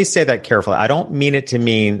 But let me say that carefully. I don't mean it to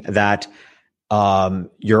mean that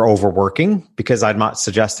you're overworking, because I'm not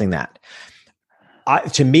suggesting that.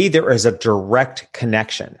 To me, there is a direct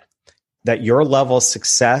connection that your level of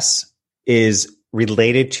success is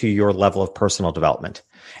related to your level of personal development.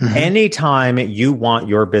 Mm-hmm. Anytime you want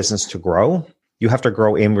your business to grow, you have to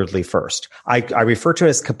grow inwardly first. I refer to it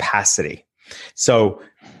as capacity. So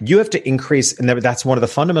you have to increase, and that's one of the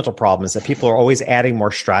fundamental problems, that people are always adding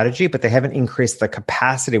more strategy, but they haven't increased the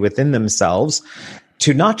capacity within themselves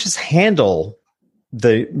to not just handle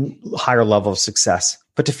the higher level of success,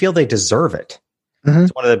 but to feel they deserve it. Mm-hmm.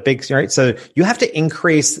 It's one of the big, right? So you have to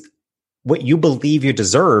increase what you believe you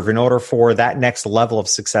deserve in order for that next level of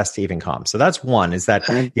success to even come. So that's one, is that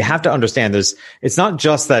you have to understand it's not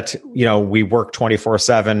just that, we work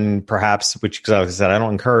 24/7 perhaps, which, because I said, I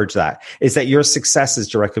don't encourage that, is that your success is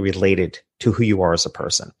directly related to who you are as a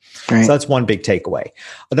person. Right. So that's one big takeaway.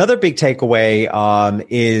 Another big takeaway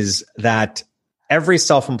is that every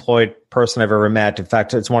self-employed person I've ever met, in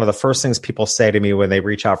fact, it's one of the first things people say to me when they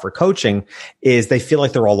reach out for coaching, is they feel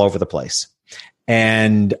like they're all over the place.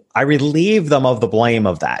 And I relieve them of the blame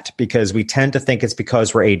of that because we tend to think it's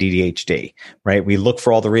because we're ADHD, right? We look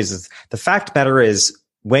for all the reasons. The fact matter is,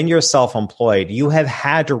 when you're self-employed, you have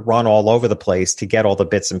had to run all over the place to get all the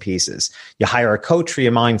bits and pieces. You hire a coach for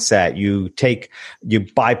your mindset. You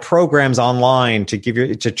buy programs online to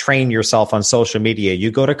train yourself on social media.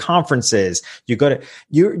 You go to conferences.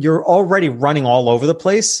 You're already running all over the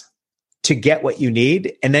place to get what you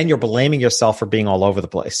need. And then you're blaming yourself for being all over the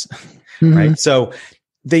place, right? So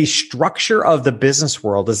the structure of the business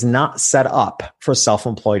world is not set up for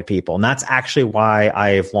self-employed people. And that's actually why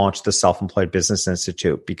I've launched the Self-Employed Business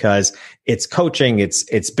Institute, because it's coaching,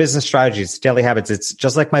 it's business strategy, it's daily habits. It's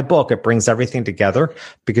just like my book. It brings everything together,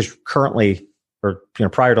 because currently, or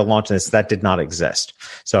prior to launching this, that did not exist.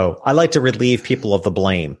 So I like to relieve people of the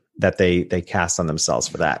blame that they cast on themselves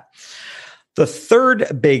for that. The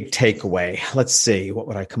third big takeaway, let's see, what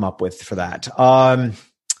would I come up with for that?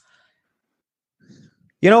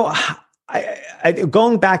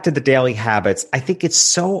 Going back to the daily habits, I think it's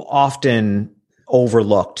so often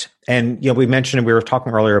overlooked. And, we were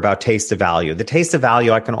talking earlier about taste of value. The taste of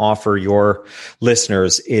value I can offer your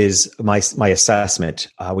listeners is my assessment,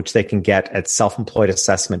 which they can get at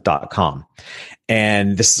selfemployedassessment.com.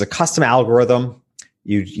 And this is a custom algorithm.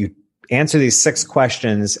 You answer these 6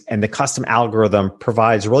 questions, and the custom algorithm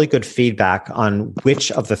provides really good feedback on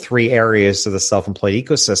which of the 3 areas of the self-employed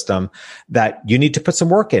ecosystem that you need to put some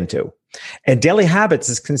work into. And daily habits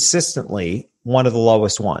is consistently one of the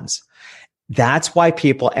lowest ones. That's why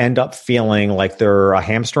people end up feeling like they're a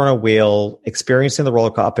hamster on a wheel, experiencing the roller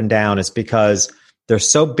coaster up and down, is because they're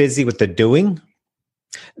so busy with the doing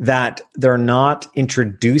that they're not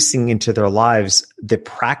introducing into their lives the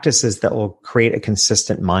practices that will create a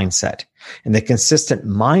consistent mindset. And the consistent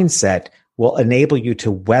mindset will enable you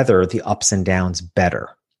to weather the ups and downs better.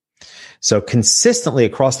 So consistently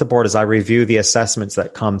across the board, as I review the assessments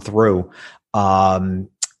that come through,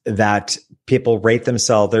 that people rate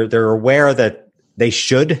themselves, they're aware that they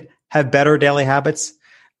should have better daily habits,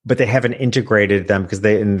 but they haven't integrated them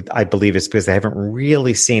and I believe it's because they haven't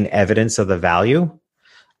really seen evidence of the value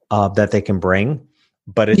that they can bring.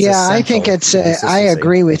 But it's I think it's. I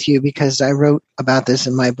agree with you, because I wrote about this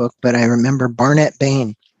in my book. But I remember Barnett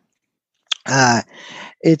Bain.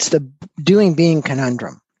 It's the doing being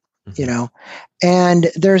conundrum, and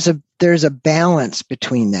there's a balance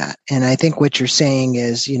between that. And I think what you're saying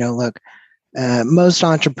is, look, most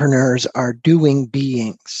entrepreneurs are doing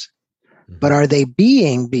beings, but are they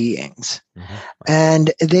being beings?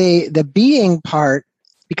 And the being part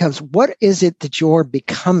becomes, what is it that you're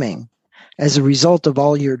becoming as a result of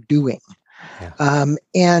all you're doing? Yeah.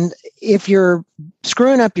 And if you're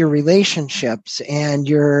screwing up your relationships and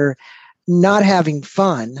you're not having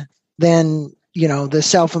fun, then, the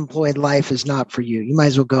self-employed life is not for you. You might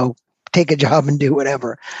as well go take a job and do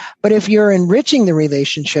whatever. But if you're enriching the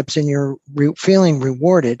relationships and you're feeling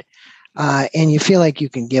rewarded, and you feel like you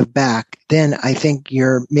can give back, then I think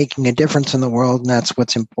you're making a difference in the world, and that's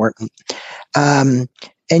what's important.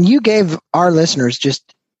 And you gave our listeners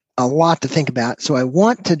just a lot to think about. So I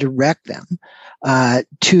want to direct them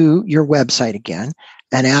to your website again.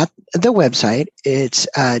 And at the website, it's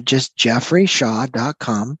just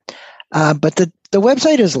jeffreyshaw.com. But the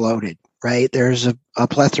website is loaded, right? There's a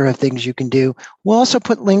plethora of things you can do. We'll also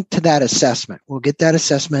put link to that assessment. We'll get that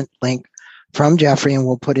assessment link from Jeffrey, and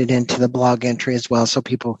we'll put it into the blog entry as well, so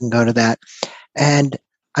people can go to that. And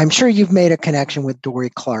I'm sure you've made a connection with Dorie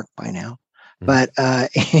Clark by now. But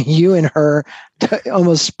you and her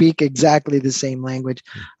almost speak exactly the same language.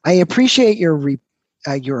 I appreciate your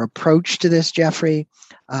approach to this, Jeffrey.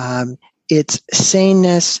 It's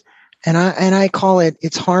saneness, and I call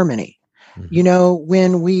it's harmony.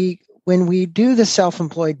 When we do the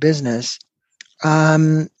self-employed business,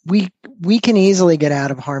 we can easily get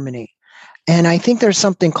out of harmony. And I think there's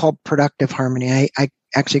something called productive harmony. I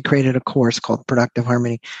actually created a course called Productive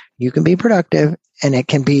Harmony. You can be productive, and it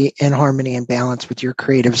can be in harmony and balance with your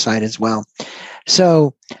creative side as well.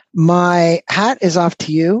 So my hat is off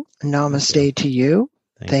to you. Namaste to you.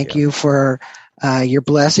 Thank you for your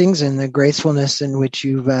blessings and the gracefulness in which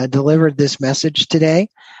you've delivered this message today.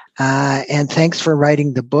 And thanks for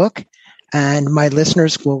writing the book. And my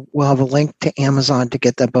listeners will have a link to Amazon to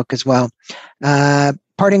get that book as well.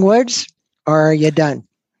 Parting words, or are you done?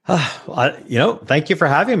 Thank you for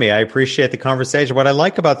having me. I appreciate the conversation. What I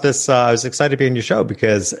like about this, I was excited to be on your show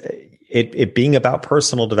because it being about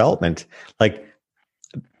personal development, I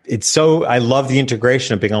love the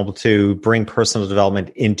integration of being able to bring personal development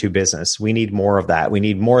into business. We need more of that. We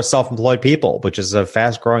need more self-employed people, which is a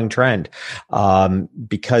fast growing trend.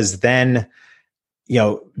 Because then,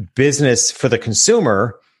 business for the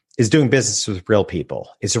consumer is doing business with real people,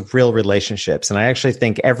 is real relationships. And I actually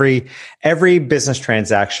think every business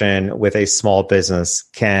transaction with a small business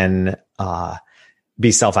can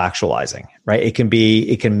be self-actualizing, right? It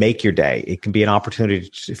can make your day. It can be an opportunity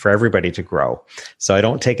for everybody to grow. So I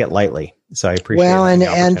don't take it lightly. So I appreciate it. Well,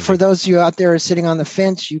 and for those of you out there sitting on the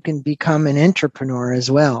fence, you can become an entrepreneur as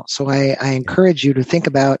well. So I encourage you to think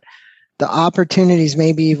about the opportunities,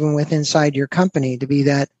 maybe even with inside your company, to be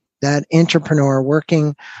that entrepreneur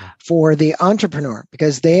working for the entrepreneur,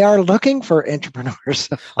 because they are looking for entrepreneurs.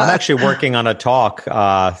 I'm actually working on a talk.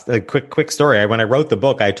 A quick story. When I wrote the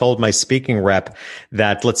book, I told my speaking rep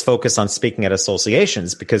that let's focus on speaking at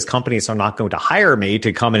associations, because companies are not going to hire me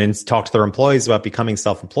to come in and talk to their employees about becoming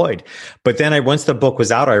self-employed. But then once the book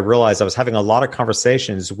was out, I realized I was having a lot of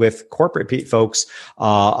conversations with corporate folks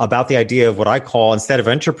about the idea of what I call, instead of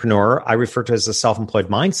entrepreneur, I refer to as a self-employed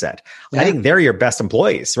mindset. Yeah. I think they're your best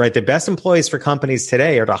employees, right? The best employees for companies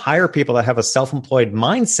today are to hire people that have a self-employed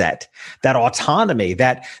mindset, that autonomy,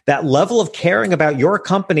 that level of caring about your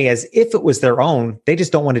company as if it was their own. They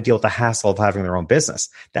just don't want to deal with the hassle of having their own business.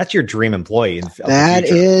 That's your dream employee. That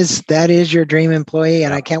is your dream employee.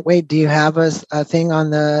 And I can't wait. Do you have a thing on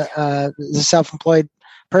the self-employed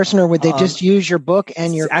person, or would they just use your book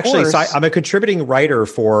and your course? So I'm a contributing writer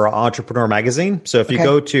for Entrepreneur Magazine. So if you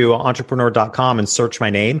go to entrepreneur.com and search my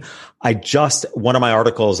name, one of my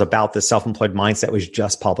articles about the self-employed mindset was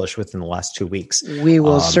just published within the last 2 weeks. We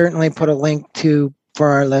will certainly put a link for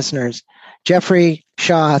our listeners. Jeffrey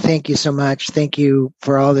Shaw, thank you so much. Thank you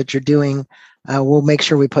for all that you're doing. We'll make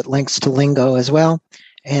sure we put links to Lingo as well,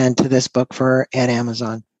 and to this book at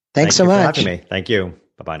Amazon. Thanks so much. Thank you for having me. Thank you.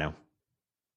 Bye-bye now.